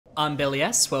I'm Billy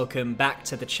S, welcome back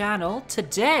to the channel.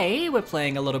 Today we're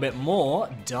playing a little bit more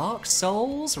Dark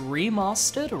Souls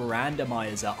Remastered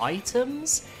Randomizer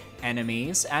items,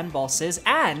 enemies, and bosses,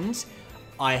 and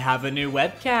I have a new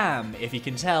webcam. If you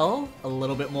can tell, a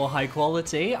little bit more high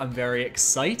quality. I'm very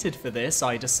excited for this.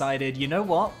 I decided, you know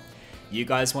what? You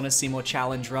guys want to see more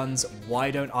challenge runs,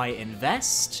 why don't I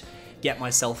invest? Get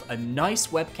myself a nice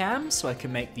webcam so I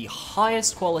can make the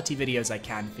highest quality videos I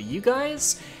can for you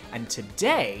guys. And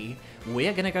today,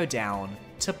 we're gonna go down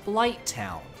to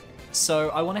Blighttown. So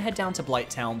I wanna head down to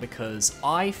Blighttown because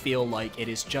I feel like it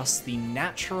is just the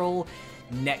natural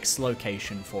next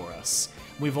location for us.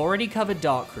 We've already covered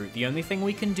Darkroot. The only thing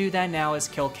we can do there now is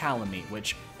kill Calamite,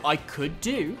 which I could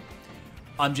do.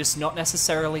 I'm just not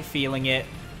necessarily feeling it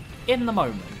in the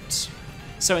moment.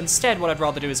 So instead, what I'd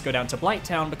rather do is go down to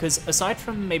Blighttown because aside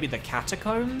from maybe the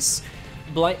catacombs,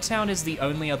 Blighttown is the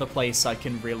only other place I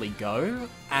can really go,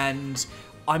 and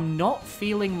I'm not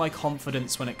feeling my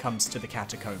confidence when it comes to the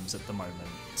catacombs at the moment.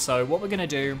 So what we're gonna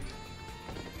do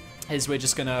is we're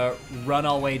just gonna run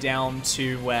our way down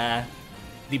to where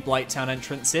the Blighttown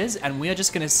entrance is, and we are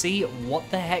just gonna see what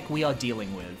the heck we are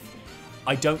dealing with.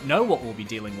 I don't know what we'll be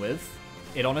dealing with.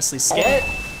 It honestly scared.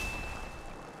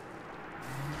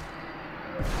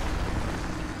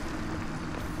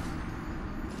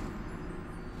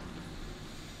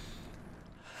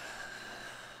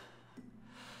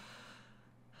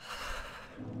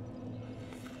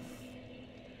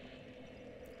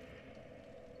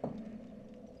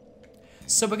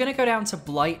 So we're gonna go down to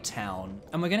Blighttown,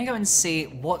 and we're gonna go and see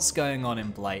what's going on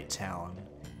in Blighttown.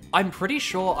 I'm pretty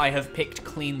sure I have picked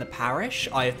clean the parish,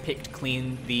 I have picked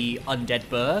clean the Undead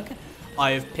Burg,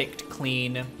 I have picked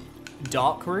clean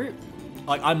Darkroot.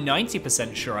 Like, I'm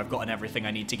 90% sure I've gotten everything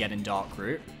I need to get in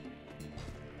Darkroot.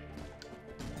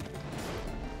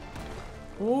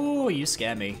 Ooh, you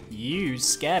scare me. You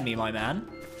scare me, my man.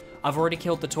 I've already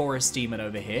killed the Taurus demon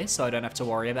over here, so I don't have to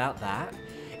worry about that.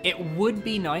 It would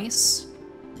be nice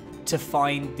to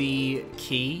find the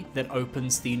key that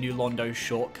opens the New Londo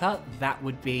shortcut. That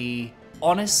would be,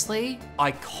 honestly,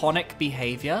 iconic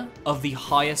behavior of the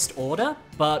highest order,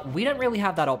 but we don't really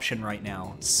have that option right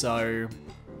now. So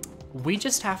we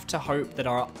just have to hope that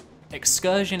our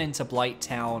excursion into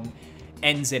Blighttown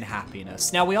ends in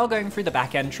happiness. Now, we are going through the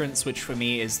back entrance, which for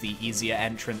me is the easier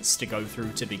entrance to go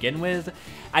through to begin with.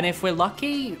 And if we're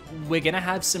lucky, we're gonna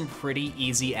have some pretty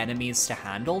easy enemies to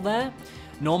handle there.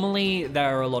 Normally,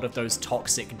 there are a lot of those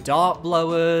toxic dart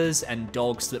blowers and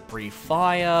dogs that breathe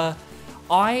fire.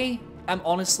 I am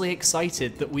honestly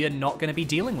excited that we are not gonna be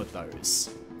dealing with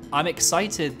those. I'm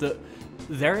excited that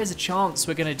there is a chance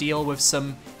we're gonna deal with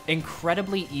some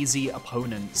incredibly easy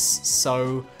opponents.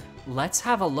 So let's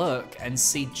have a look and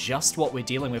see just what we're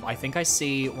dealing with. I think I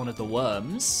see one of the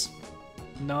worms.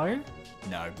 No?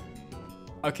 No.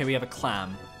 Okay, we have a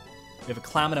clam. We have a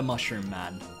clam and a mushroom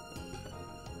man.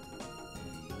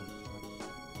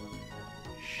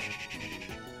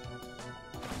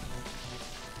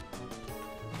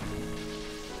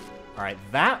 All right,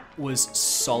 that was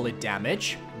solid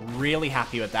damage. Really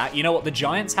happy with that. You know what? The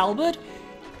Giant's Halberd,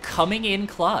 coming in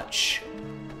clutch.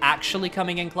 Actually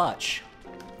coming in clutch.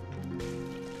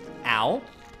 Ow.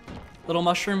 Little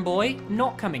mushroom boy,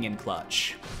 not coming in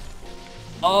clutch.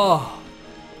 Oh,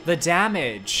 the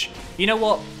damage. You know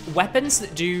what? Weapons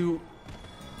that do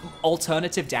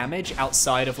alternative damage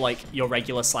outside of like your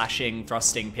regular slashing,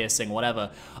 thrusting, piercing, whatever,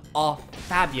 are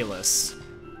fabulous.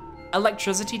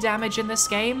 Electricity damage in this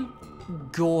game,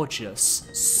 gorgeous,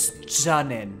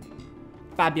 stunning,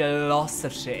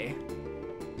 fabulosity.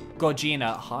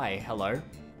 Gorgina, hi, hello.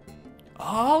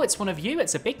 Oh, it's one of you,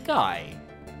 it's a big guy.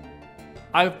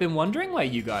 I've been wondering where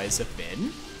you guys have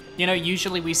been. You know,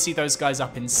 usually we see those guys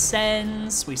up in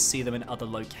Sens, we see them in other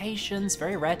locations,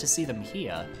 very rare to see them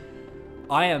here.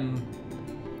 I am,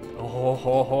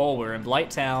 we're in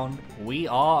Blighttown. We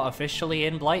are officially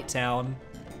in Blighttown.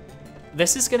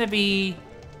 This is gonna be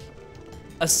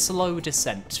a slow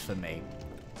descent for me.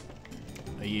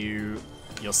 You're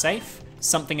safe?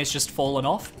 Something has just fallen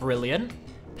off, brilliant.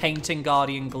 Painting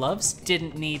Guardian gloves,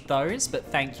 didn't need those, but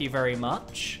thank you very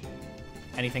much.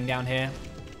 Anything down here?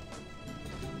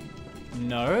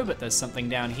 No, but there's something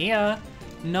down here.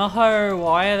 No,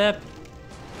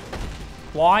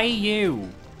 why you?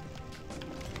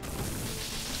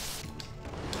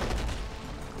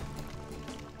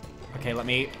 Okay, let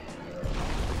me...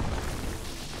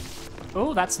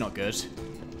 Oh, that's not good.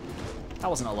 That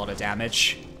wasn't a lot of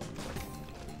damage.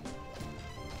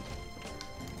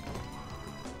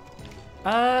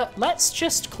 Let's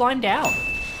just climb down.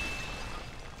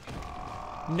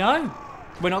 No,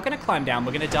 we're not gonna climb down,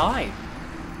 we're gonna die.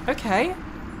 Okay.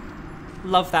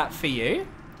 Love that for you.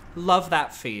 Love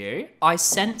that for you. I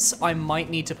sense I might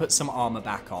need to put some armor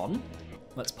back on.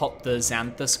 Let's pop the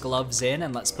Xanthus gloves in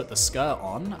and let's put the skirt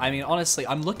on. I mean, honestly,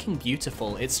 I'm looking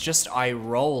beautiful. It's just I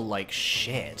roll like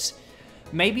shit.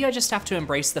 Maybe I just have to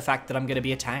embrace the fact that I'm gonna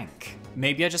be a tank.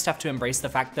 Maybe I just have to embrace the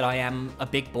fact that I am a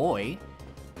big boy.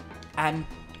 And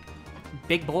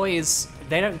big boys,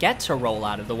 they don't get to roll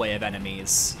out of the way of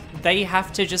enemies. They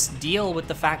have to just deal with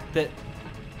the fact that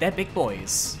they're big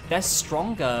boys. They're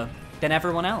stronger than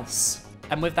everyone else.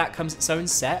 And with that comes its own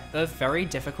set of very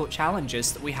difficult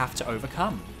challenges that we have to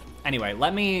overcome. Anyway,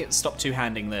 let me stop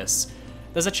two-handing this.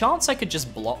 There's a chance I could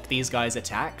just block these guys'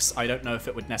 attacks. I don't know if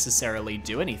it would necessarily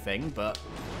do anything, but...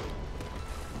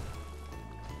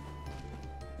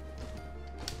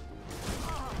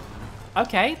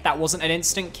 Okay, that wasn't an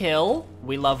instant kill.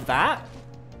 We love that.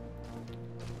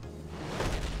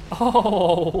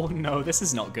 Oh, no, this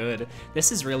is not good.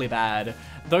 This is really bad.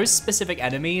 Those specific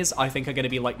enemies, I think, are going to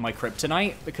be like my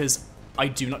kryptonite because I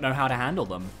do not know how to handle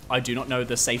them. I do not know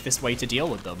the safest way to deal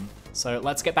with them. So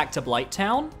let's get back to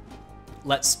Blighttown.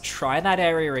 Let's try that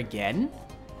area again.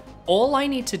 All I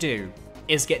need to do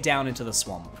is get down into the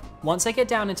swamp. Once I get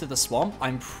down into the swamp,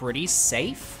 I'm pretty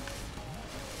safe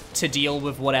to deal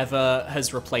with whatever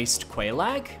has replaced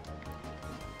Queelag.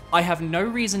 I have no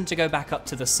reason to go back up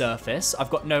to the surface. I've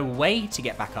got no way to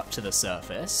get back up to the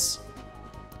surface.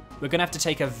 We're gonna have to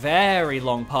take a very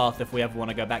long path if we ever want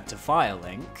to go back to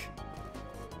Firelink.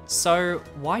 So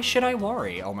why should I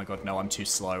worry? Oh my god, no, I'm too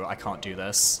slow. I can't do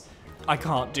this. I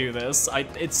can't do this.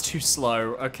 It's too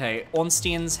slow. Okay,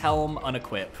 Ornstein's helm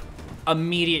unequip.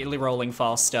 Immediately rolling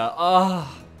faster.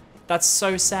 Oh, that's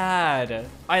so sad.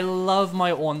 I love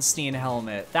my Ornstein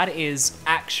helmet. That is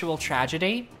actual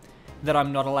tragedy that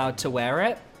I'm not allowed to wear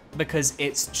it because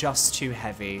it's just too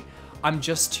heavy. I'm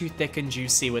just too thick and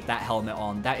juicy with that helmet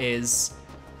on. That is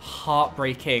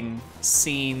heartbreaking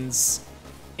scenes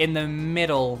in the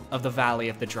middle of the Valley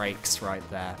of the Drakes right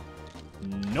there.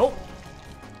 Nope.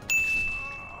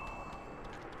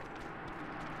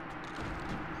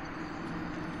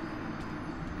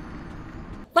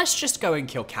 Let's just go and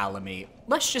kill Calamite.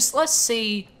 Let's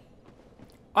see.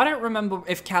 I don't remember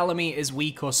if Calamite is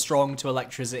weak or strong to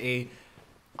electricity.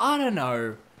 I don't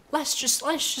know. Let's just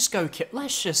go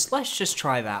let's just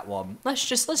try that one. Let's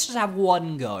just have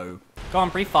one go. Go on,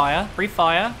 breathe fire,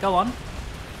 go on.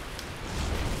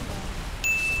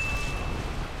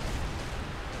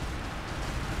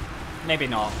 Maybe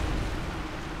not.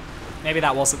 Maybe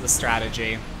that wasn't the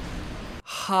strategy.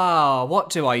 What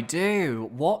do I do?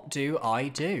 What do I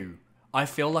do? I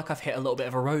feel like I've hit a little bit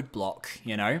of a roadblock,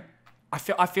 you know? I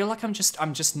feel like I'm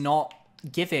just not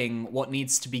giving what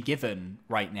needs to be given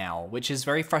right now, which is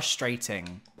very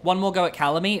frustrating. One more go at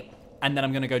Calamite, and then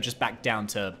I'm gonna go just back down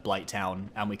to Blighttown,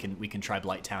 and we can try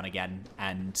Blighttown again,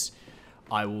 and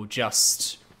I will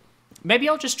just... Maybe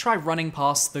I'll just try running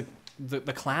past the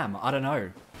clam, I don't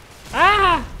know.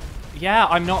 Ah! Yeah,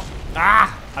 I'm not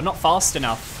fast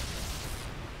enough.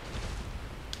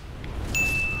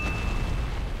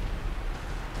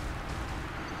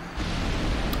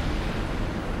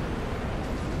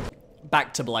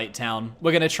 Back to Blighttown.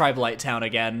 We're gonna try Blighttown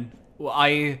again.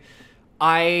 I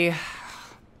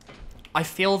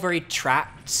feel very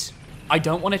trapped. I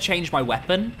don't want to change my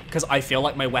weapon because I feel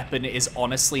like my weapon is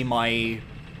honestly my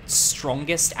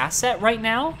strongest asset right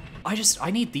now.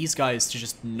 I need these guys to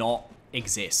just not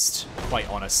exist, quite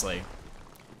honestly.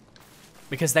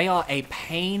 Because they are a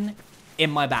pain in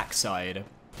my backside.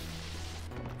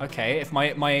 Okay, if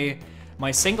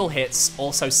my single hits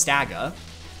also stagger,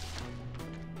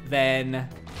 then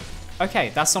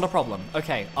okay, that's not a problem.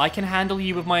 Okay, I can handle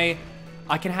you with my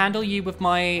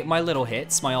little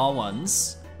hits, my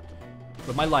R1s,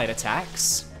 with my light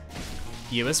attacks.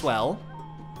 You as well.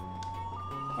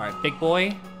 All right, big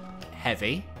boy,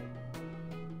 heavy.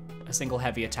 A single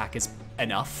heavy attack is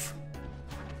enough.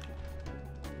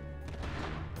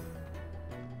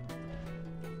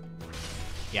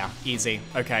 Yeah, easy.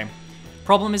 Okay.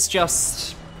 Problem is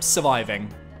just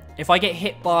surviving. If I get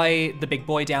hit by the big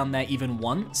boy down there even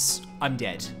once, I'm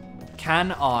dead.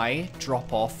 Can I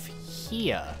drop off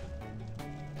here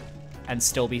and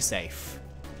still be safe?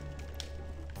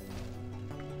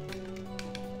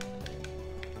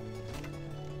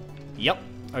 Yep,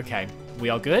 okay, we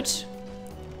are good.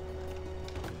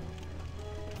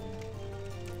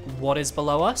 What is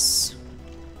below us?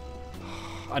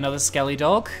 Another skelly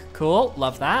dog, cool,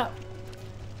 love that.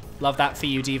 Love that for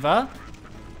you, Diva.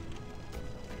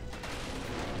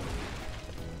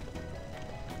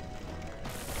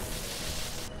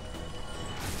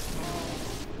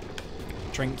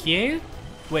 Drink you.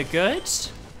 We're good.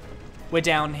 We're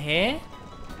down here.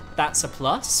 That's a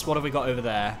plus. What have we got over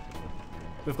there?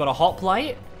 We've got a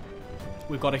Hoplite.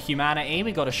 We've got a Humanity.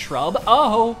 We've got a Shrub.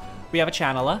 Oh, we have a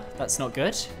Channeler. That's not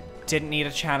good. Didn't need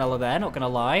a Channeler there, not gonna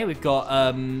lie. We've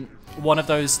got one of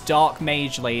those Dark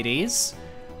Mage ladies,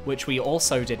 which we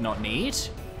also did not need.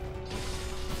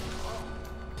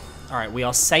 All right, we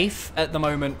are safe at the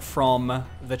moment from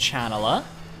the Channeler.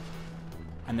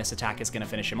 And this attack is gonna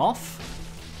finish him off.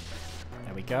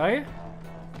 There we go.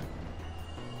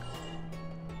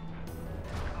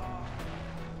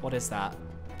 What is that?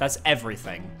 That's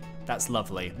everything. That's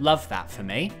lovely. Love that for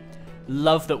me.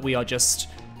 Love that we are just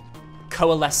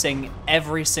coalescing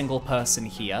every single person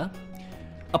here.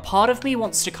 A part of me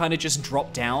wants to kind of just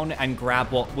drop down and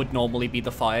grab what would normally be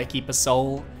the Firekeeper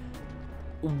soul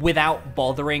without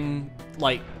bothering,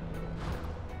 like,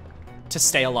 to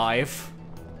stay alive.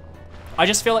 I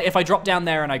just feel like if I drop down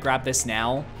there and I grab this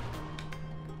now,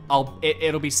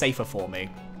 it'll be safer for me.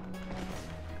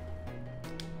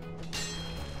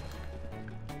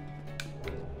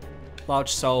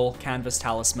 Large soul, canvas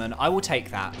talisman. I will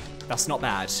take that. That's not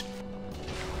bad.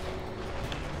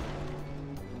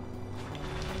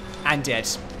 And dead.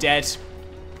 Dead.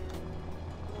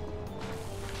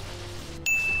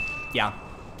 Yeah.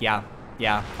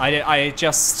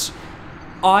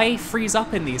 I freeze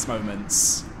up in these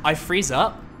moments. I freeze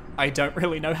up. I don't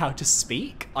really know how to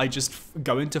speak. I just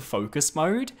go into focus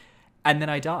mode and then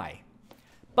I die.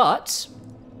 But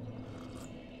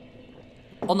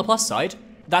on the plus side,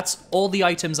 that's all the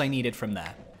items I needed from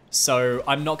there. So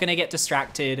I'm not gonna get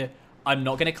distracted. I'm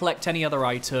not gonna collect any other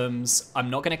items. I'm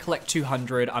not gonna collect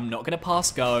 200. I'm not gonna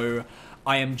pass go.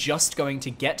 I am just going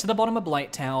to get to the bottom of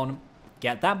Blighttown,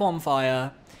 get that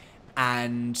bonfire,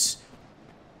 and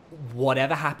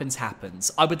whatever happens,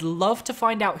 happens. I would love to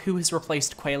find out who has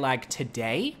replaced Queelag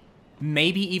today.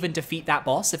 Maybe even defeat that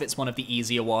boss if it's one of the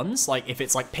easier ones. Like if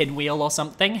it's like Pinwheel or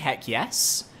something, heck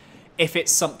yes. If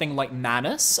it's something like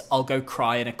Manus, I'll go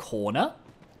cry in a corner.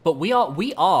 But we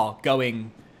are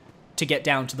going to get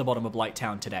down to the bottom of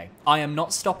Blighttown today. I am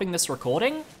not stopping this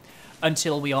recording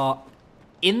until we are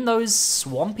in those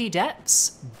swampy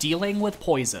depths dealing with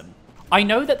poison. I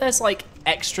know that there's like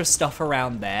extra stuff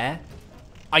around there.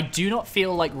 I do not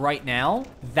feel like right now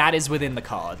that is within the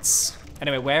cards.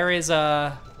 Anyway, where is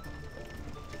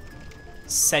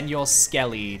Senor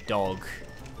Skelly dog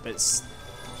that's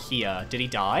here? Did he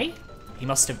die? He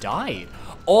must have died.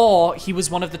 Or he was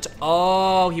one of the,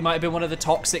 oh, he might have been one of the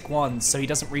toxic ones, so he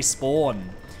doesn't respawn.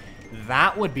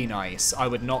 That would be nice. I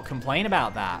would not complain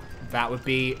about that. That would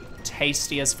be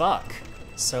tasty as fuck.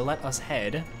 So let us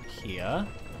head here.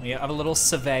 We have a little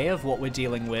survey of what we're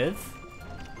dealing with.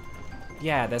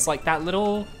 Yeah, there's like that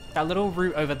little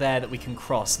route over there that we can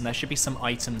cross, and there should be some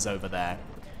items over there.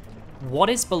 What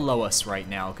is below us right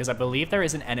now? Because I believe there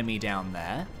is an enemy down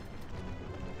there.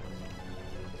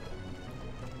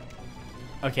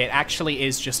 Okay, it actually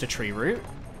is just a tree root.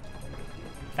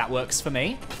 That works for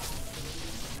me.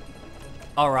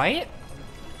 All right.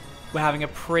 We're having a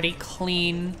pretty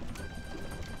clean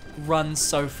run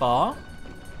so far.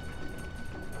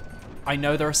 I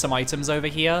know there are some items over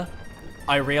here.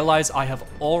 I realize I have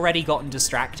already gotten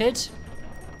distracted.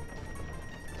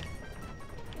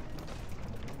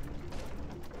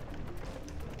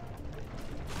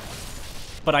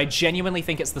 But I genuinely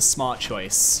think it's the smart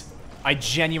choice. I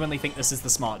genuinely think this is the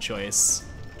smart choice.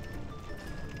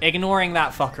 Ignoring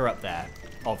that fucker up there,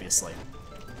 obviously.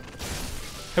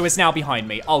 Who is now behind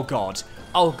me. Oh god.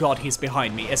 Oh god, he's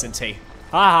behind me, isn't he?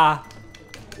 Haha.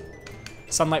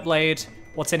 Sunlight Blade.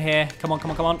 What's in here? Come on, come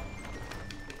on, come on.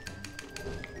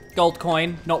 Gold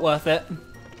coin, not worth it.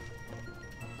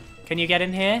 Can you get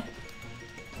in here?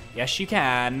 Yes, you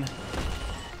can.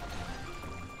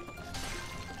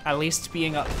 At least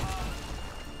being up.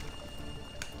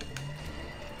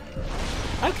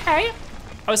 Okay.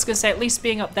 I was gonna say, at least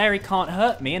being up there, he can't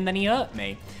hurt me, and then he hurt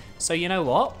me. So you know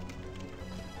what?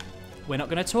 We're not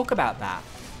gonna talk about that.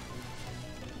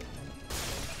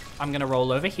 I'm gonna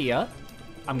roll over here.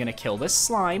 I'm gonna kill this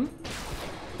slime,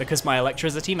 because my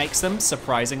electricity makes them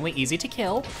surprisingly easy to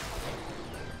kill.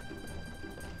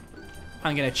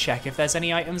 I'm gonna check if there's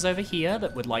any items over here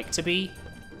that would like to be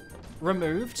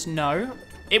removed. No.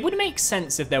 It would make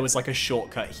sense if there was like a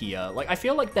shortcut here. Like, I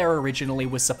feel like there originally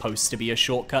was supposed to be a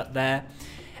shortcut there,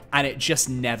 and it just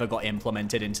never got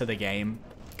implemented into the game.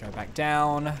 Go back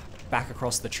down, back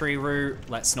across the tree route.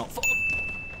 Let's not fall.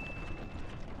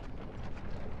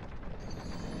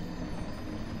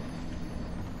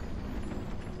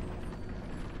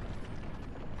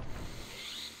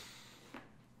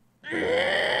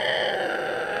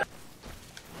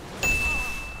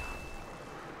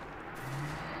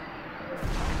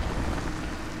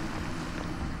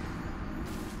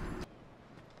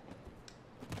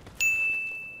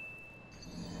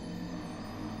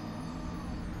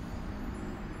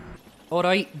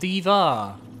 Alright,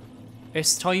 Diva.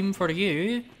 It's time for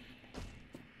you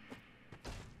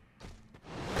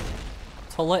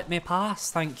to let me pass.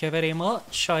 Thank you very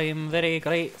much. I'm very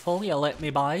grateful you let me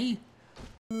by.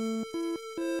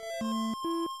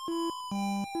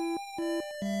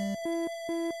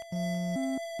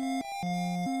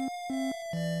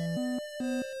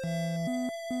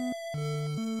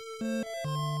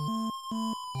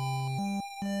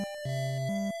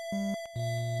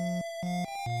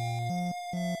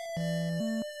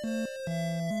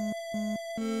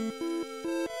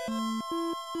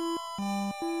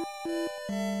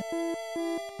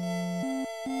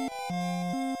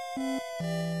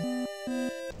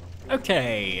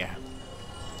 Okay.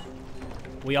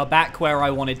 We are back where I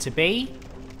wanted to be.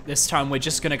 This time we're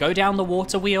just gonna go down the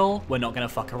water wheel. We're not gonna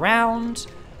fuck around.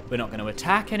 We're not gonna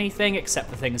attack anything except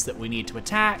the things that we need to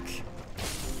attack.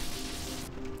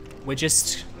 We're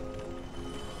just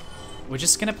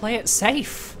gonna play it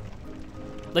safe.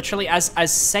 Literally as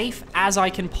safe as I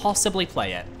can possibly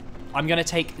play it. I'm gonna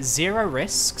take 0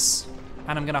 risks,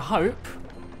 and I'm gonna hope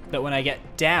that when I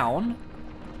get down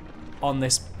on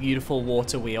this beautiful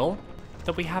water wheel,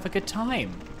 that we have a good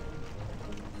time.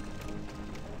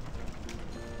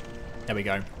 There we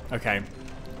go. Okay.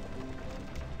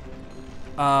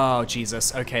 Oh,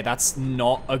 Jesus. Okay, that's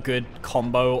not a good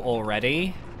combo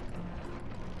already.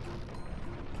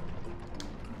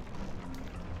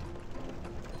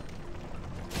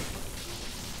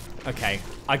 Okay,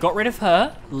 I got rid of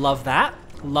her. Love that.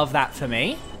 Love that for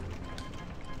me.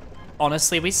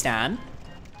 Honestly, we stan.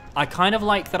 I kind of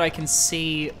like that I can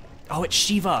see... Oh, it's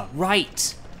Shiva.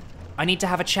 Right. I need to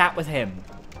have a chat with him.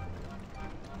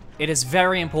 It is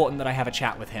very important that I have a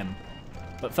chat with him.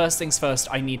 But first things first,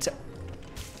 I need to...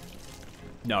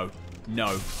 No.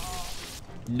 No.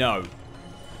 No. I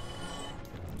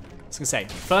was gonna say,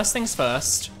 first things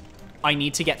first, I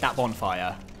need to get that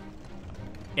bonfire.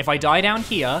 If I die down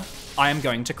here, I am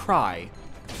going to cry.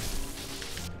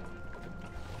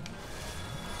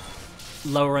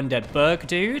 Lower Undead Berg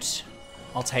dude.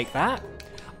 I'll take that.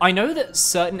 I know that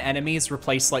certain enemies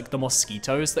replace like the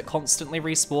mosquitoes that constantly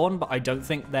respawn, but I don't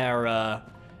think their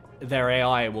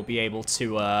AI will be able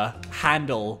to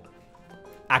handle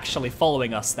actually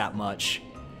following us that much.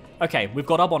 Okay, we've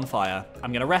got our bonfire.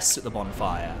 I'm gonna rest at the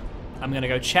bonfire. I'm gonna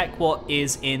go check what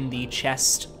is in the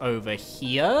chest over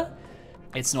here.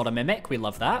 It's not a mimic, we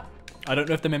love that. I don't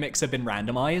know if the mimics have been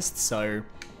randomized, so...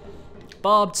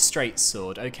 Barbed straight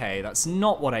sword, okay, that's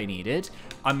not what I needed.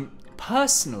 I'm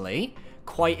personally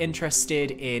quite interested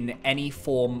in any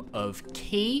form of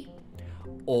key,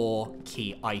 or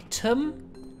key item,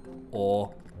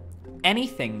 or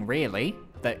anything really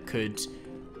that could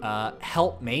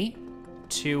help me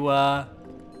to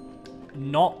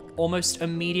not almost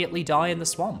immediately die in the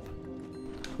swamp.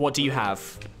 What do you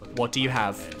have? What do you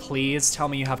have? Please tell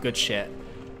me you have good shit.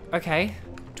 Okay,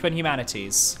 Twin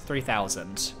Humanities,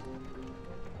 3,000.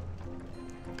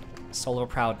 Soul of a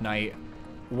Proud Knight.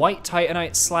 White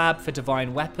Titanite slab for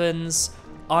divine weapons.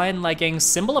 Iron leggings,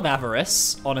 symbol of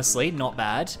avarice, honestly, not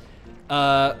bad.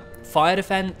 Fire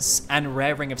defense and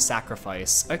rare ring of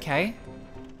sacrifice. Okay,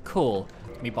 cool.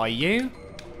 Let me buy you.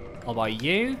 I'll buy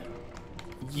you.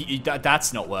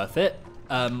 That's not worth it.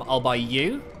 I'll buy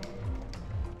you.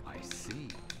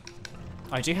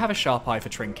 I do have a sharp eye for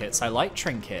trinkets. I like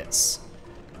trinkets.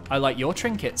 I like your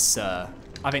trinkets, sir.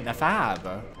 I think they're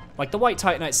fab. Like the white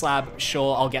titanite slab,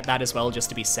 sure, I'll get that as well just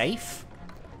to be safe.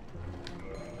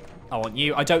 I want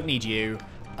you. I don't need you.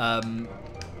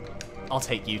 I'll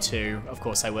take you too. Of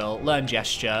course I will. Learn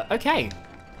gesture. Okay.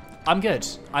 I'm good.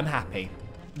 I'm happy.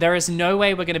 There is no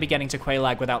way we're going to be getting to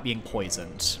Queelag without being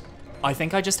poisoned. I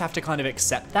think I just have to kind of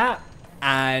accept that,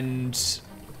 and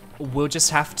we'll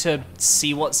just have to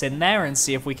see what's in there and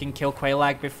see if we can kill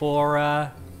Queelag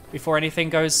before anything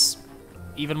goes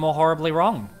even more horribly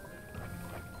wrong.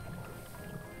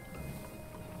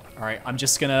 All right, I'm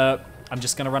just gonna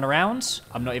run around.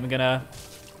 I'm not even gonna...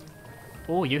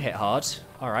 Oh, you hit hard.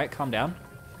 All right, calm down.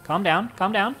 Calm down,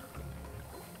 calm down.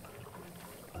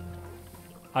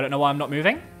 I don't know why I'm not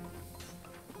moving.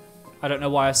 I don't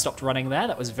know why I stopped running there.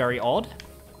 That was very odd.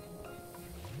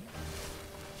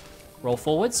 Roll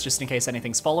forwards, just in case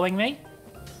anything's following me.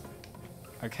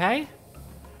 Okay.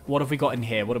 What have we got in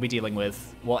here? What are we dealing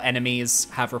with? What enemies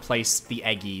have replaced the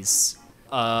eggies?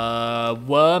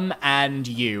 Worm and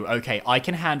you. Okay, I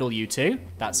can handle you two.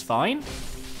 That's fine.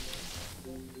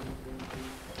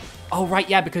 Oh, right,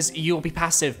 yeah, because you'll be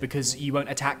passive because you won't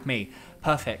attack me.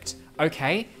 Perfect.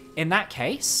 Okay, in that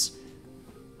case,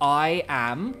 I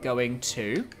am going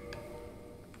to,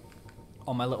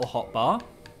 on my little hotbar,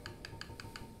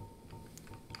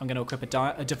 I'm going to equip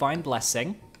a Divine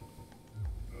Blessing.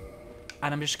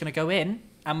 And I'm just gonna go in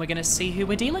and we're gonna see who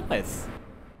we're dealing with.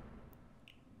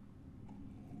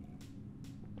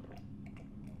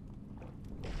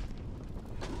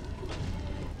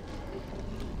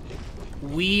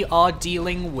 We are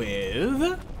dealing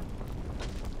with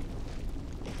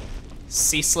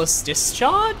Ceaseless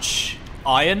Discharge?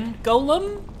 Iron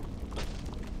Golem?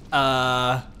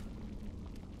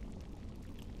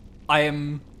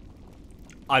 I'm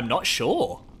not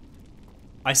sure.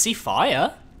 I see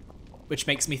fire, which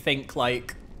makes me think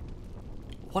like,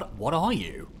 what are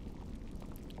you?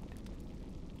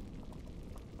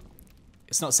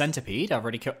 It's not Centipede, I've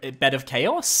already killed. Bed of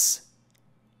Chaos?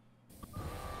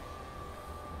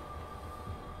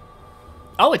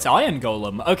 Oh, it's Iron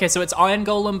Golem. Okay, so it's Iron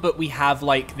Golem, but we have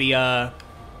like the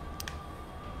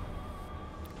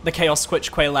Chaos Squitch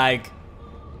Queelag.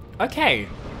 Okay.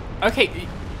 Okay.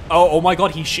 Oh my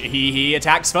god, he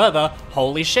attacks further.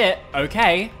 Holy shit.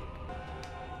 Okay.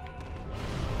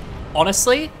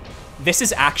 Honestly, this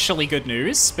is actually good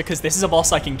news because this is a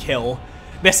boss I can kill.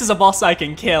 This is a boss I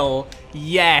can kill.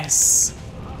 Yes.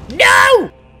 No!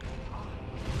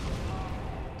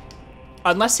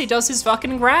 Unless he does his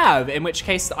fucking grab, in which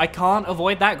case I can't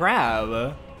avoid that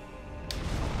grab.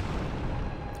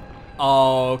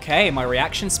 Okay, my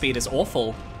reaction speed is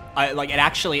awful. Like, it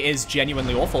actually is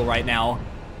genuinely awful right now.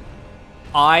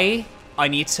 I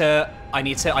need to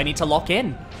lock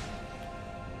in.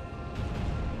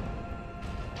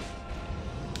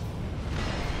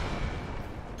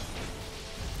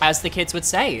 As the kids would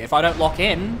say, if I don't lock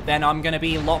in, then I'm gonna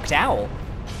be locked out.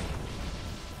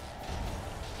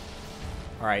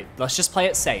 All right, let's just play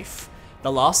it safe.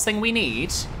 The last thing we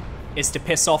need is to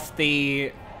piss off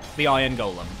the Iron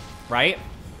Golem, right?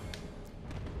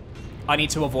 I need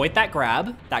to avoid that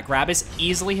grab. That grab is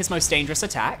easily his most dangerous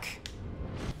attack.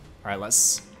 All right,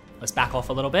 let's back off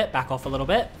a little bit, back off a little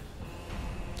bit.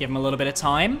 Give him a little bit of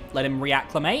time, let him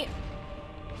reacclimate.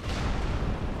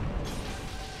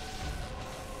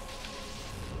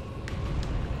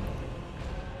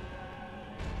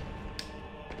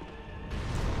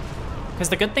 Because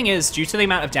the good thing is, due to the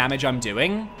amount of damage I'm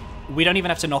doing, we don't even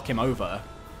have to knock him over,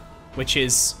 which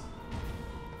is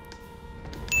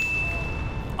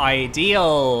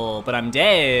ideal, but I'm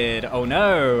dead. Oh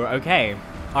no, okay.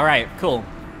 All right, cool.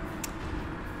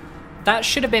 That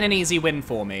should have been an easy win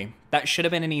for me. That should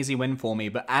have been an easy win for me,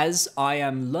 but as I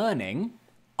am learning,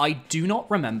 I do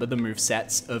not remember the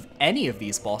movesets of any of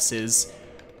these bosses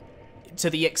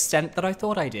to the extent that I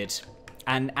thought I did.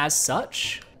 And as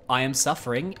such, I am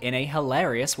suffering in a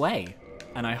hilarious way.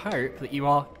 And I hope that you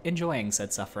are enjoying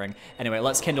said suffering. Anyway,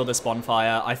 let's kindle this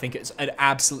bonfire. I think it's an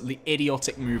absolutely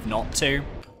idiotic move not to.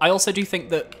 I also do think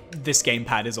that this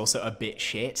gamepad is also a bit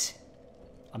shit.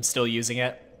 I'm still using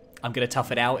it. I'm gonna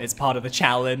tough it out, it's part of the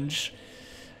challenge.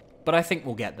 But I think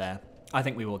we'll get there. I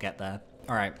think we will get there.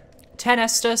 All right, 10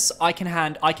 Estus, I can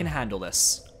handle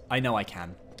this. I know I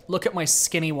can. Look at my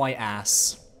skinny white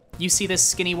ass. You see this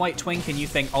skinny white twink and you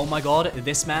think, oh my god,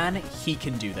 this man, he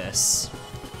can do this.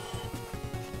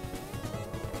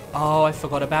 Oh, I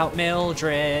forgot about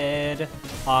Mildred.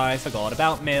 I forgot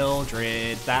about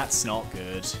Mildred. That's not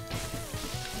good.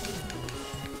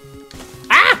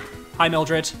 Ah! Hi,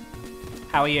 Mildred.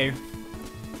 How are you?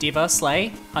 Diva,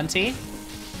 Slay, Hunty?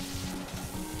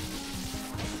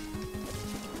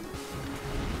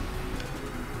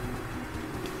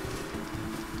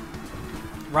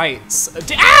 Right.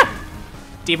 Ah!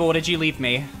 Diva, what did you leave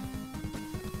me?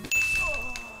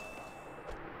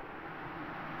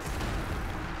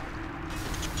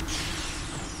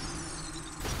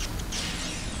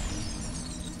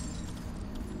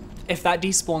 If that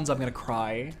despawns, I'm gonna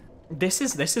cry. This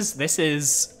is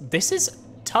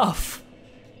tough.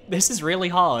 This is really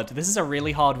hard. This is a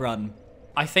really hard run.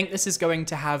 I think this is going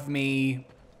to have me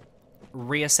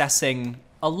reassessing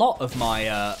a lot of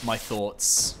my my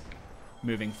thoughts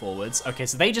moving forwards. Okay,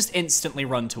 so they just instantly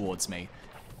run towards me.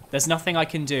 There's nothing I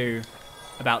can do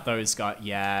about those guys.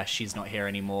 Yeah, she's not here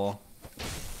anymore.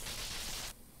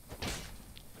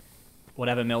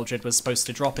 Whatever Mildred was supposed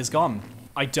to drop is gone.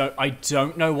 I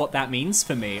don't know what that means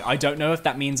for me. I don't know if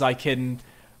that means I can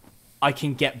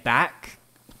get back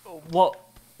what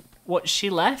she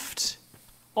left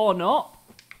or not.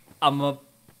 I'm a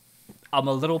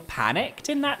little panicked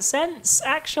in that sense,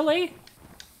 actually.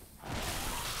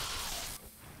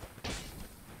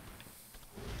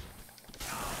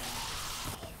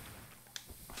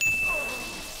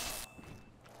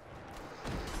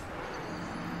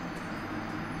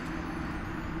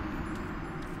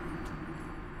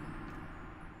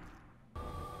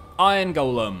 Iron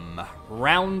Golem,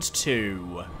 round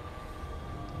 2.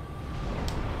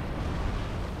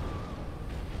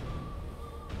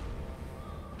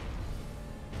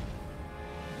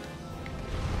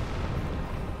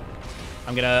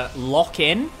 I'm gonna lock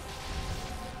in.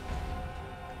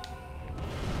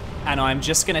 And I'm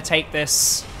just gonna take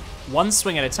this one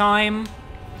swing at a time.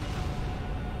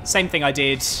 Same thing I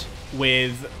did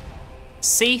with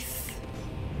Seath.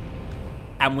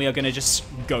 And we are gonna just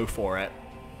go for it.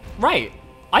 Right,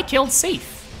 I killed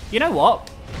Seath. You know what?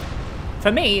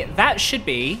 For me, that should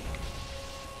be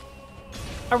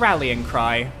a rallying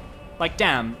cry. Like,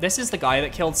 damn, this is the guy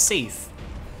that killed Seath.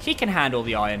 He can handle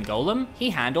the Iron Golem.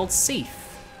 He handled Seath.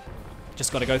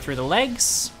 Just gotta go through the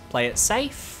legs, play it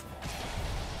safe.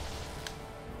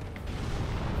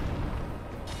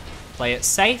 Play it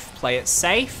safe, play it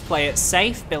safe, play it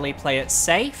safe, Billy, play it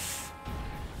safe.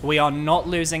 We are not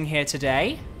losing here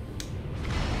today.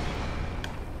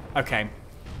 Okay.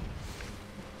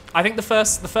 I think the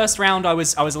first round I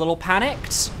was a little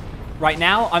panicked. Right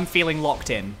now, I'm feeling locked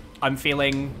in. I'm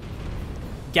feeling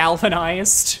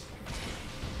galvanized.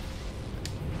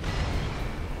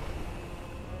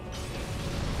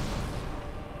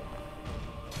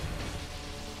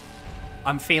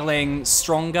 I'm feeling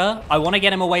stronger. I want to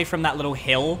get him away from that little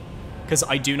hill because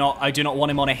I do not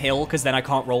want him on a hill because then I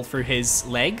can't roll through his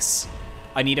legs.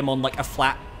 I need him on like a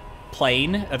flat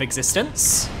plane of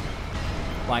existence.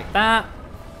 Like that.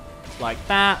 Like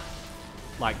that.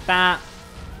 Like that.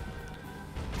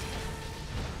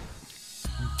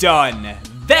 Done.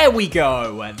 There we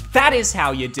go. That is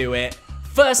how you do it.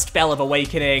 First Bell of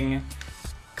Awakening.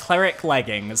 Cleric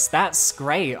leggings. That's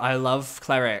great. I love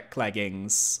cleric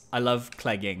leggings. I love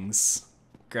cleggings.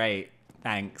 Great.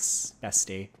 Thanks,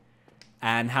 bestie.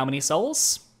 And how many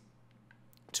souls?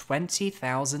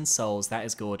 20,000 souls. That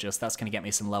is gorgeous. That's going to get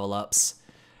me some level ups.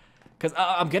 Because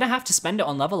I'm going to have to spend it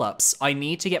on level ups. I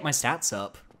need to get my stats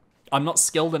up. I'm not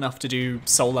skilled enough to do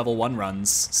soul level 1 runs,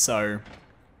 so...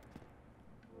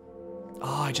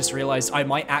 Oh, I just realized I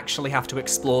might actually have to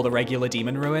explore the regular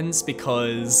demon ruins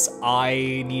because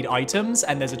I need items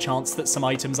and there's a chance that some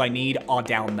items I need are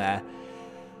down there.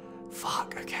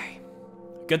 Fuck, okay.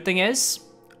 Good thing is,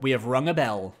 we have rung a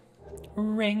bell.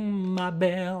 Ring my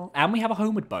bell. And we have a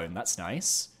homeward bone, that's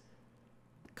nice.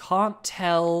 Can't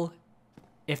tell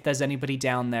if there's anybody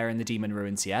down there in the demon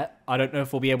ruins yet. I don't know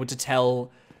if we'll be able to tell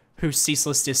who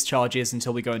Ceaseless Discharge is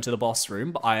until we go into the boss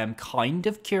room, but I am kind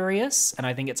of curious, and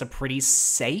I think it's a pretty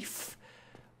safe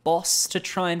boss to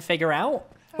try and figure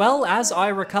out. Well, as I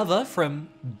recover from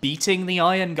beating the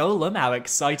Iron Golem, how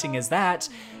exciting is that?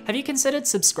 Have you considered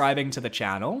subscribing to the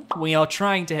channel? We are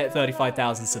trying to hit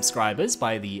 35,000 subscribers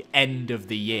by the end of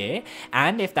the year,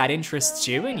 and if that interests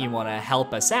you and you want to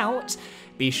help us out,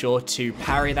 be sure to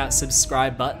parry that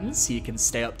subscribe button so you can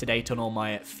stay up to date on all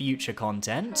my future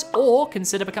content, or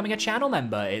consider becoming a channel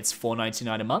member. It's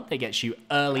 $4.99 a month. It gets you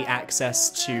early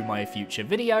access to my future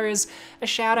videos, a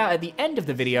shout out at the end of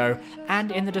the video,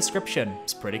 and in the description.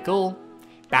 It's pretty cool.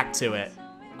 Back to it.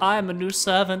 I'm a new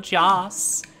servant,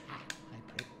 yas.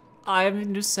 I am a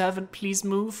new servant, please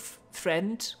move,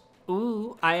 friend.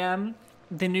 Ooh, I am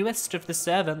the newest of the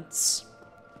servants.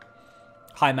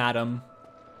 Hi, madam.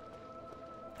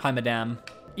 Hi, madame.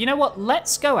 You know what?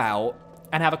 Let's go out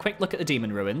and have a quick look at the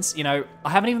demon ruins. You know,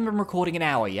 I haven't even been recording an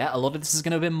hour yet. A lot of this is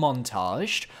going to have been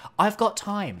montaged. I've got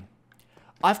time.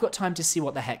 I've got time to see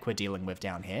what the heck we're dealing with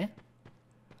down here.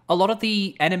 A lot of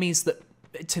the enemies that,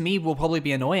 to me, will probably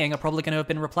be annoying are probably going to have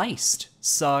been replaced.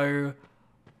 So,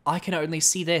 I can only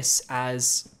see this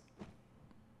as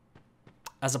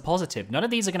a positive. None of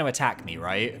these are going to attack me,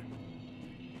 right?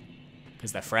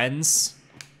 Because they're friends.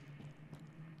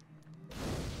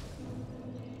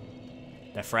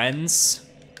 They're friends.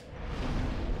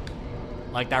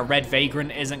 Like that red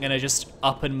vagrant isn't gonna just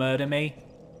up and murder me.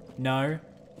 No.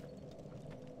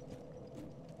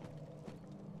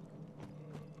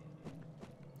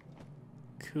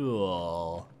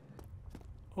 Cool.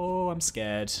 Oh, I'm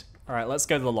scared. All right, let's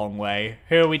go the long way.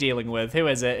 Who are we dealing with? Who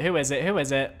is it? Who is it? Who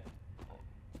is it?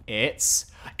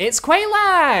 It's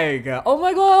Queelag! Oh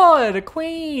my god, a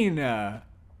queen!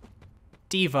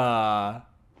 Diva.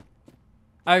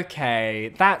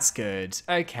 Okay, that's good.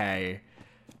 Okay.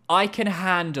 I can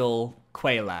handle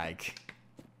Queelag.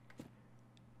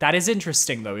 That is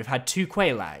interesting, though. We've had 2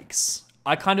 Queelags.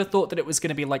 I kind of thought that it was going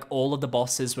to be like all of the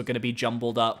bosses were going to be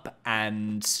jumbled up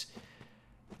and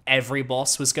every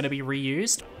boss was going to be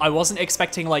reused. I wasn't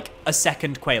expecting like a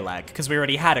second Queelag because we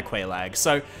already had a Queelag.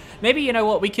 So maybe, you know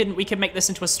what, we can make this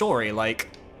into a story. Like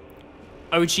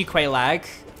OG Queelag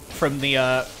from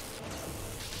the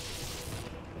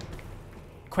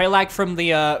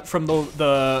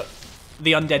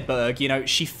the Undead Berg, you know,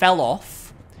 she fell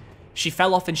off. She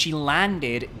fell off and she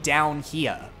landed down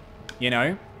here, you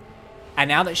know? And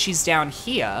now that she's down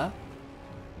here,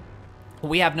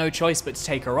 we have no choice but to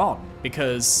take her on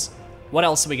because What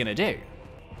else are we gonna do?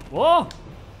 Whoa!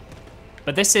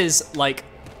 But this is, like,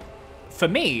 for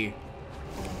me,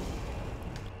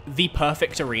 the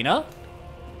perfect arena.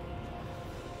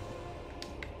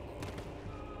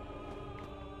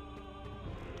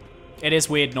 It is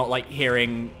weird not, like,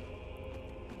 hearing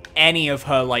any of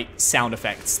her, like, sound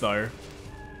effects, though.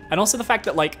 And also the fact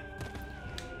that, like,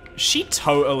 she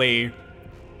totally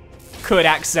could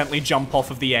accidentally jump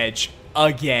off of the edge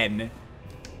again.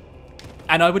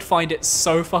 And I would find it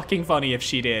so fucking funny if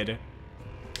she did.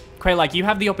 Queelag, you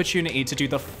have the opportunity to do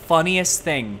the funniest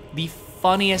thing. The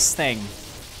funniest thing.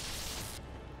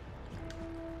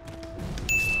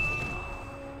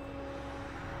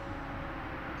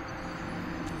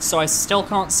 So I still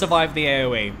can't survive the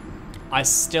AoE. I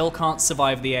still can't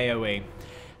survive the AoE.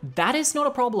 That is not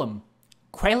a problem.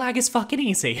 Queelag is fucking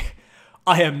easy.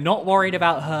 I am not worried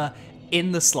about her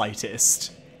in the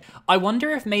slightest. I wonder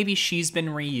if maybe she's been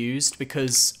reused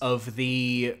because of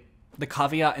the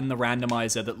caveat in the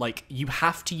randomizer that, like, you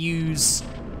have to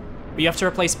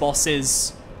replace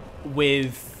bosses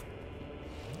with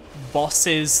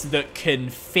bosses that can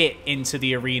fit into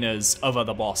the arenas of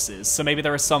other bosses. So maybe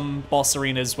there are some boss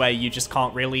arenas where you just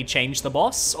can't really change the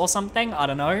boss or something. I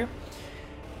don't know.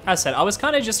 As I said, I was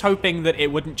kind of just hoping that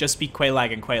it wouldn't just be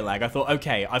Queelag and Queelag. I thought,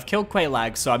 okay, I've killed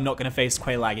Queelag, so I'm not going to face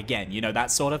Queelag again. You know,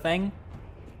 that sort of thing.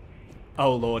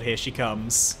 Oh lord, here she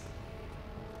comes.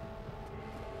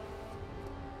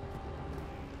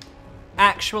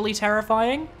 Actually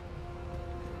terrifying?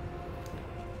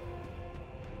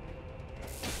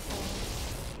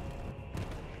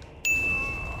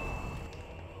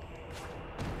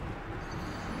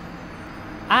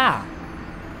 Ah,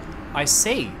 I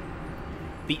see.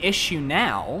 The issue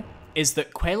now is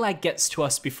that Queelag gets to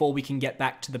us before we can get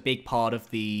back to the big part of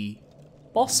the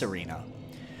boss arena.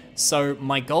 So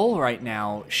my goal right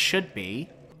now should be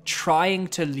trying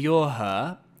to lure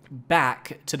her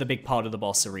back to the big part of the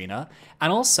boss arena,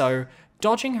 and also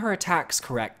dodging her attacks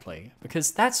correctly,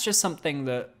 because that's just something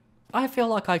that I feel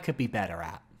like I could be better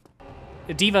at.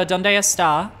 Diva, donde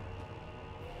está?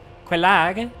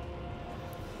 Queelag?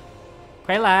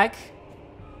 Queelag?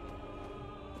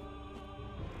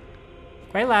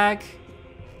 Queelag?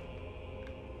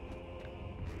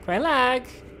 Queelag?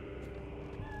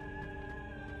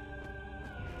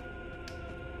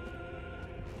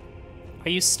 Are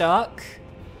you stuck?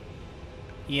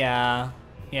 Yeah.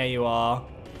 Yeah, you are.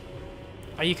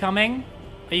 Are you coming?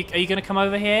 Are you gonna come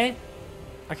over here?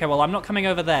 Okay, well, I'm not coming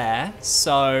over there,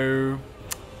 so...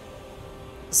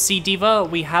 See, Diva,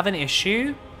 we have an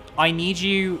issue. I need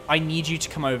you to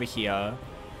come over here.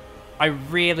 I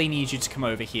really need you to come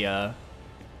over here.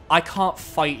 I can't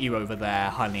fight you over there,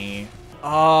 honey.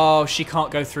 Oh, she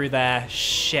can't go through there.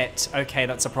 Shit. Okay,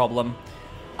 that's a problem.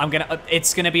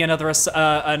 It's gonna be not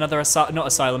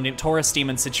asylum, Taurus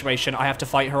demon situation. I have to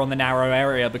fight her on the narrow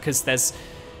area because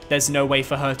there's no way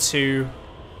for her to...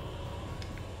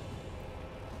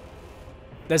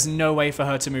 There's no way for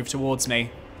her to move towards me.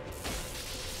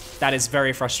 That is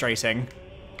very frustrating.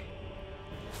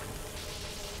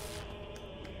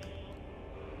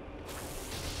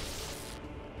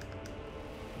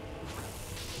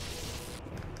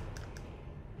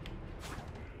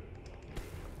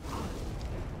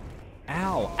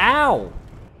 Ow, ow!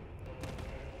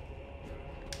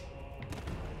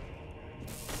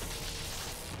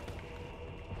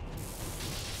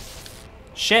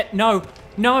 Shit, no,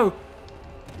 no!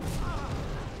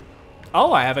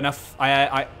 Oh, I have enough,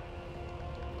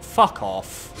 fuck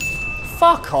off.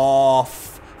 Fuck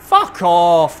off! Fuck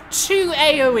off! 2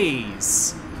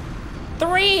 AoEs!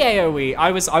 3 AoE!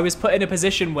 I was put in a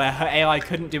position where her AI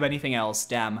couldn't do anything else,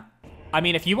 damn. I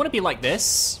mean, if you want to be like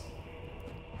this,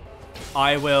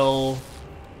 I will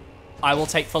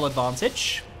take full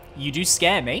advantage. You do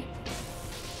scare me,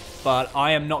 but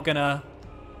I am not gonna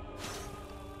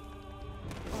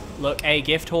look a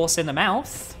gift horse in the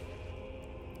mouth.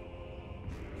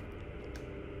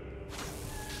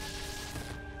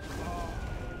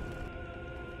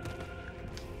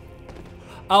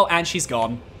 Oh, and she's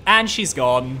gone. And she's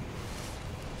gone.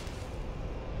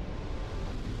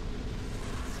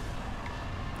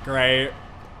 Great.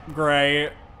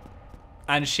 Great.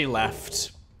 And she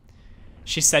left.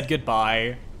 She said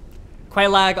goodbye.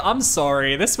 Queelag, I'm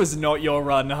sorry. This was not your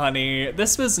run, honey.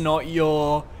 This was not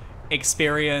your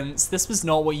experience. This was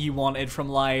not what you wanted from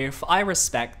life. I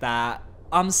respect that.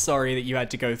 I'm sorry that you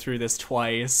had to go through this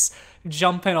twice.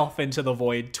 Jumping off into the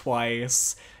void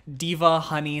twice. Diva,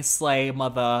 honey, slay,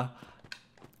 mother.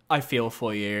 I feel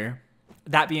for you.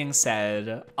 That being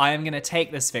said, I am going to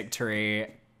take this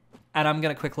victory and I'm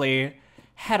going to quickly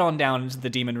head on down into the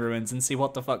Demon Ruins and see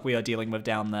what the fuck we are dealing with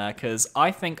down there, because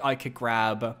I think I could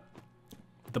grab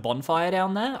the bonfire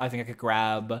down there. I think I could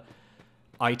grab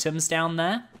items down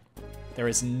there. There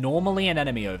is normally an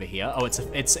enemy over here. Oh,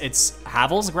 it's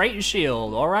Havel's Great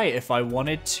Shield. All right, if I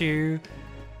wanted to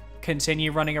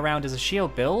continue running around as a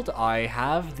shield build, I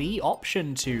have the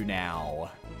option to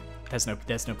now. There's no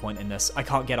point in this. I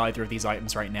can't get either of these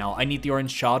items right now. I need the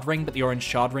orange shard ring, but the orange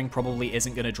shard ring probably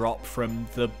isn't going to drop from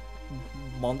the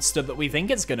monster that we think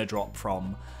it's going to drop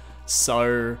from.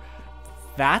 So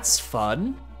that's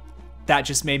fun. That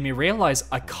just made me realize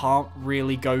I can't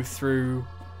really go through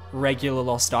regular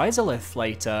Lost Izalith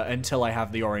later until I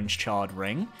have the orange shard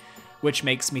ring, which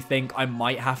makes me think I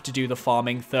might have to do the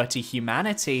farming 30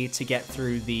 humanity to get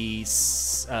through the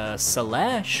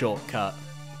Solaire shortcut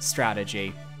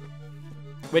strategy,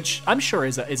 which I'm sure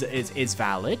is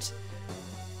valid.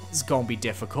 It's gonna be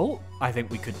difficult. I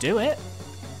think we could do it.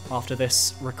 After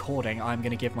this recording, I'm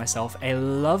gonna give myself a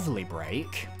lovely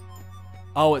break.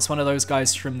 Oh, it's one of those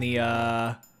guys from the,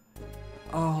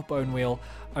 oh, bone wheel.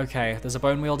 Okay, there's a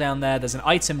bone wheel down there. There's an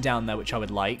item down there which I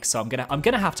would like, so I'm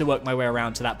gonna have to work my way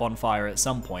around to that bonfire at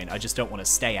some point. I just don't want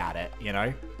to stay at it, you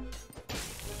know?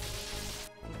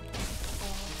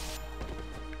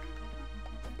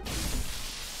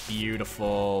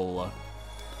 Beautiful.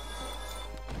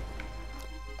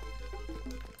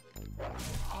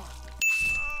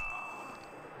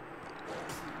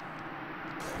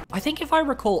 I think if I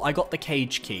recall, I got the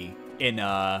cage key in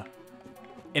a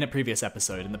previous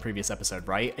episode,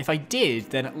 right? If I did,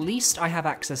 then at least I have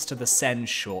access to the Sen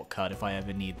shortcut if I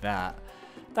ever need that.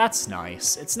 That's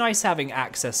nice. It's nice having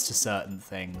access to certain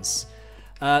things.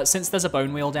 Since there's a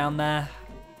bone wheel down there,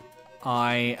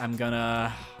 I am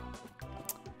gonna...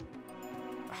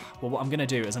 Well, what I'm gonna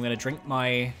do is I'm gonna drink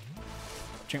my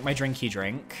drinky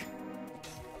drink.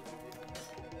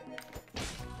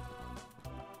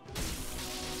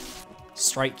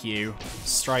 Strike you,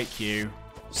 strike you,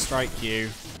 strike you,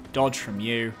 dodge from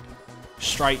you,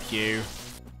 strike you.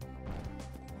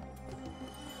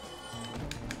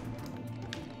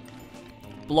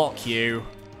 Block you,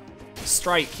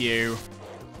 strike you.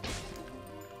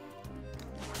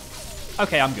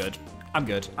 Okay, I'm good. I'm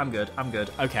good, I'm good, I'm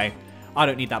good. Okay, I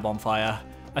don't need that bonfire.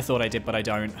 I thought I did, but I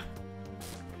don't.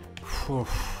 Whew.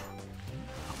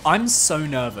 I'm so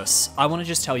nervous. I want to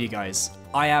just tell you guys,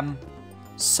 I am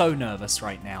so nervous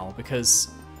right now because...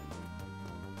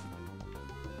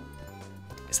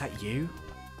 Is that you?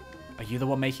 Are you the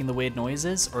one making the weird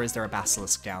noises, or is there a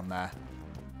basilisk down there?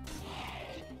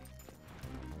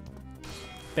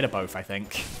 Bit of both, I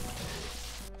think.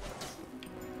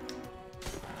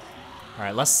 All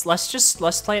right, let's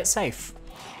play it safe.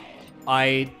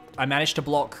 I managed to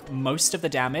block most of the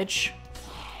damage.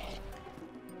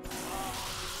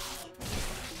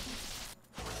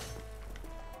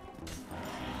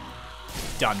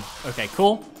 Done. Okay,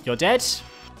 cool. You're dead.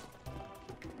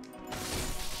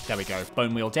 There we go.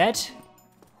 Bone wheel dead.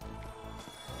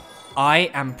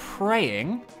 I am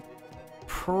praying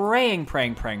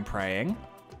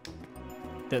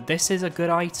that this is a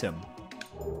good item.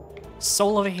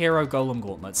 Soul of a Hero Golem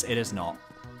Gauntlets. It is not.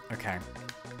 Okay.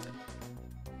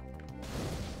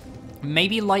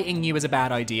 Maybe lighting you is a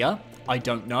bad idea. I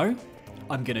don't know.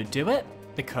 I'm gonna do it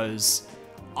because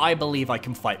I believe I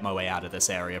can fight my way out of this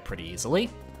area pretty easily.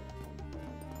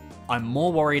 I'm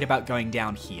more worried about going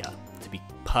down here, to be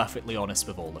perfectly honest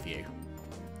with all of you.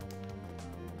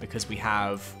 Because we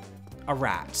have a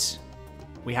rat.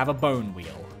 We have a bone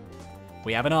wheel.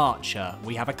 We have an archer.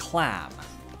 We have a clam.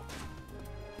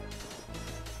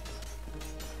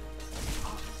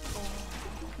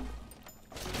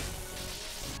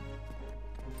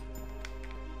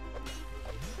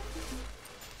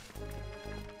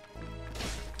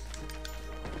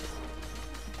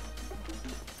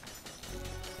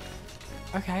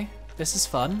 Okay, this is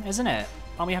fun, isn't it?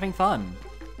 Aren't we having fun?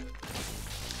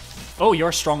 Oh, you're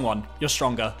a strong one. You're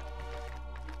stronger.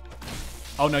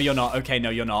 Oh, no, you're not. Okay, no,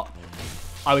 you're not.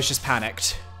 I was just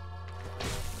panicked.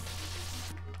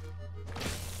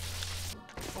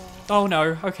 Oh,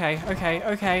 no. Okay, okay,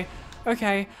 okay,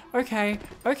 okay, okay,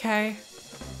 okay.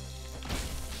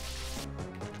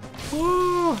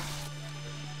 Woo!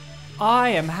 I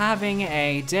am having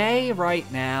a day right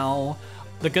now.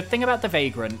 The good thing about the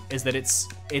Vagrant is that it's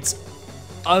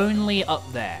only up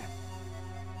there.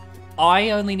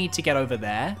 I only need to get over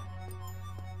there.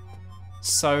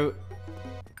 So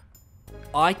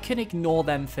I can ignore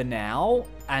them for now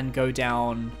and go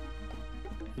down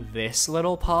this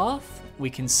little path. We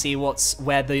can see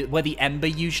where the ember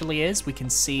usually is. We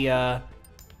can see if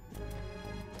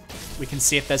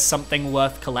there's something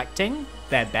worth collecting.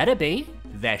 There better be.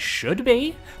 There should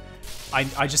be.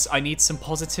 I need some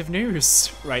positive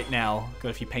news right now. Got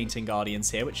a few Painting Guardians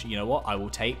here, which, you know what, I will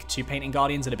take. 2 Painting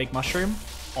Guardians and a big mushroom.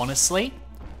 Honestly,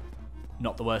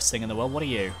 not the worst thing in the world. What are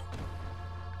you?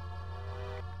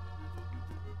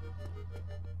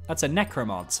 That's a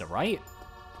Necromancer, right?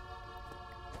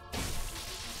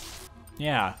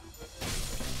 Yeah.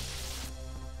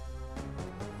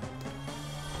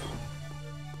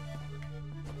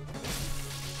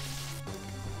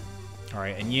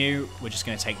 Alright, and you, we're just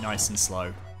going to take nice and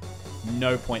slow.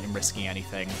 No point in risking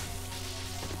anything.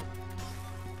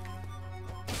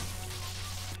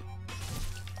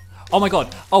 Oh my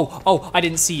god! Oh, I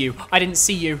didn't see you. I didn't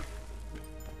see you.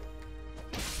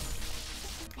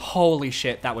 Holy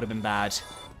shit, that would have been bad.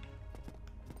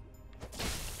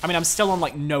 I mean, I'm still on,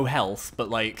 like, no health, but,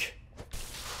 like...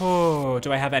 Oh,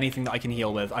 do I have anything that I can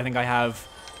heal with? I think I have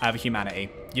a humanity.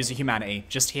 Use a humanity.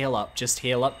 Just heal up. Just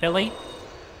heal up, Billy.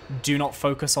 Do not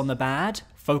focus on the bad.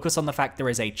 Focus on the fact there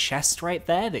is a chest right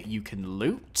there that you can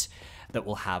loot that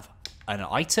will have an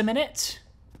item in it.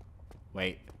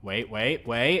 Wait.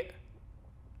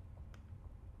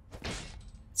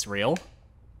 It's real.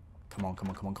 Come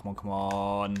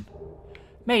on.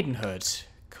 Maidenhood.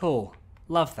 Cool.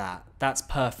 Love that. That's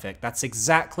perfect. That's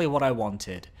exactly what I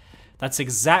wanted. That's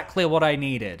exactly what I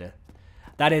needed.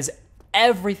 That is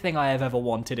everything I have ever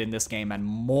wanted in this game and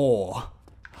more.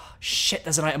 Shit,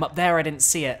 there's an item up there. I didn't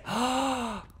see it.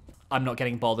 I'm not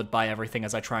getting bothered by everything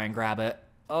as I try and grab it.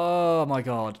 Oh my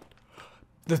god.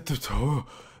 The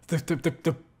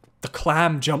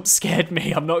clam jump scared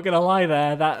me. I'm not gonna lie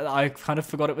there. That I kind of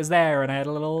forgot it was there, and I had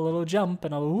a little jump,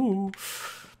 and ooh.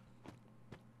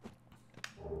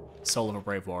 Soul of a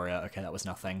Brave Warrior. Okay, that was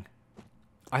nothing.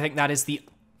 I think that is the...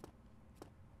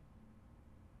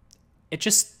 It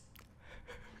just...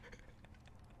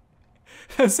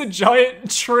 There's a giant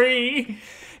tree.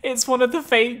 It's one of the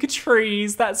fake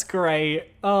trees. That's great.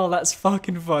 Oh, that's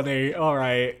fucking funny. All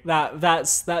right.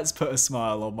 That's put a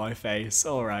smile on my face.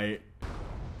 All right.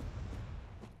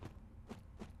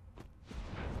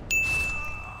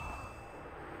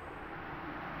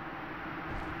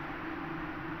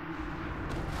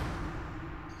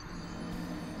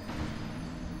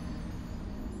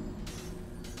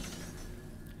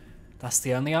 That's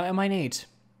the only item I need.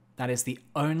 That is the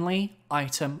only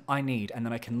item I need, and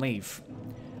then I can leave.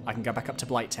 I can go back up to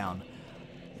Blighttown.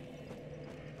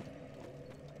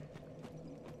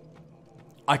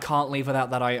 I can't leave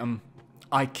without that item.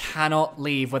 I cannot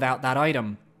leave without that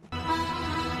item.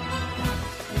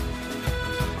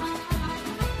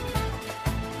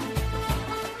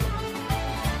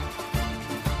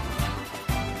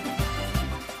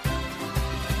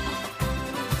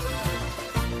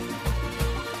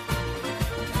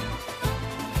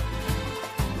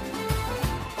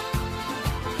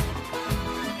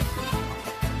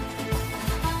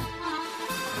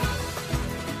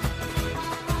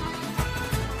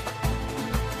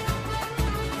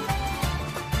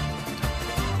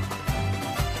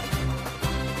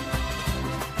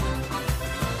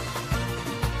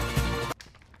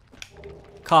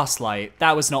 Cast light.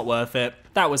 That was not worth it.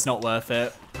 That was not worth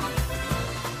it.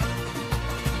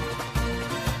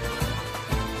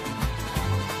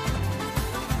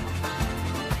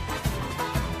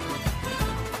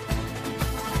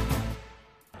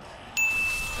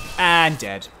 And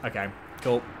dead. Okay,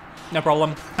 cool. No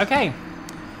problem. Okay.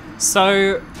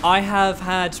 So, I have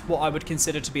had what I would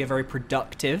consider to be a very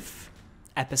productive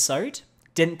episode.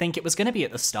 Didn't think it was going to be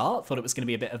at the start. Thought it was going to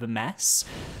be a bit of a mess.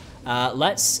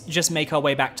 Let's just make our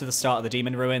way back to the start of the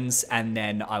Demon Ruins, and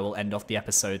then I will end off the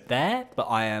episode there. But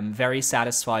I am very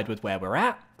satisfied with where we're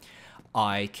at.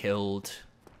 I killed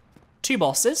 2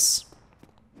 bosses.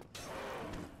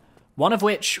 One of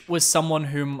which was someone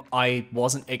whom I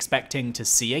wasn't expecting to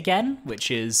see again, which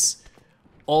is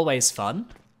always fun.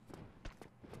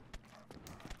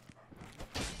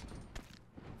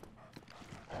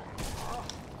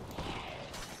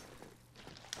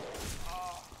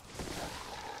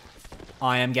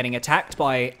 I am getting attacked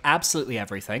by absolutely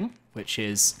everything, which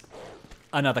is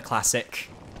another classic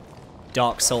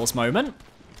Dark Souls moment.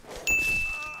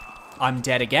 I'm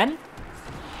dead again.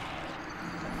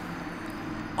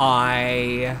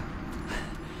 I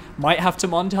might have to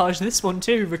montage this one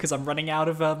too, because I'm running out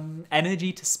of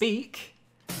energy to speak.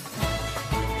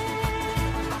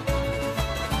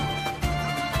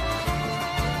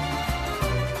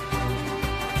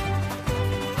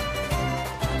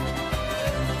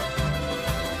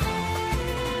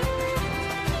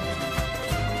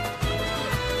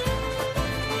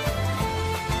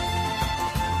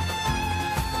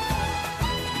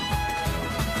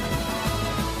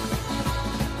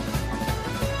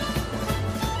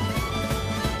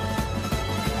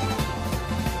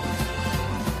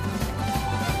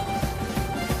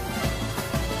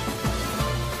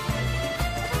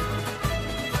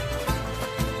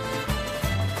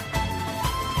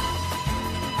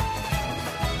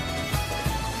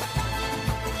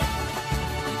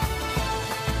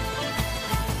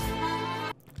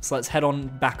 So let's head on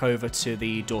back over to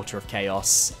the Daughter of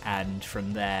Chaos, and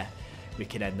from there we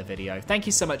can end the video. Thank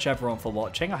you so much everyone for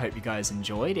watching. I hope you guys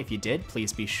enjoyed. If you did,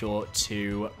 please be sure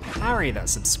to parry that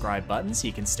subscribe button so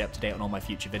you can stay up to date on all my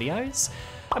future videos.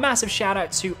 A massive shout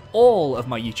out to all of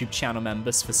my YouTube channel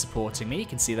members for supporting me. You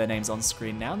can see their names on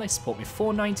screen now. They support me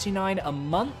 $4.99 a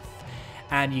month,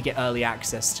 and you get early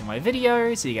access to my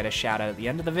videos, so you get a shout out at the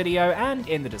end of the video and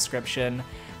in the description,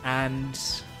 and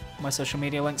my social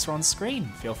media links are on screen.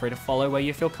 Feel free to follow where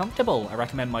you feel comfortable. I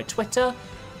recommend my Twitter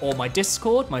or my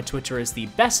Discord. My Twitter is the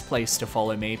best place to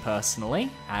follow me personally,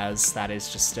 as that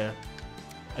is just a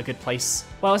good place.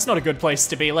 Well, it's not a good place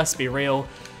to be, let's be real,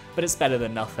 but it's better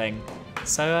than nothing.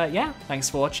 So yeah, thanks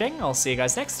for watching. I'll see you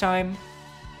guys next time.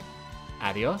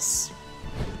 Adios.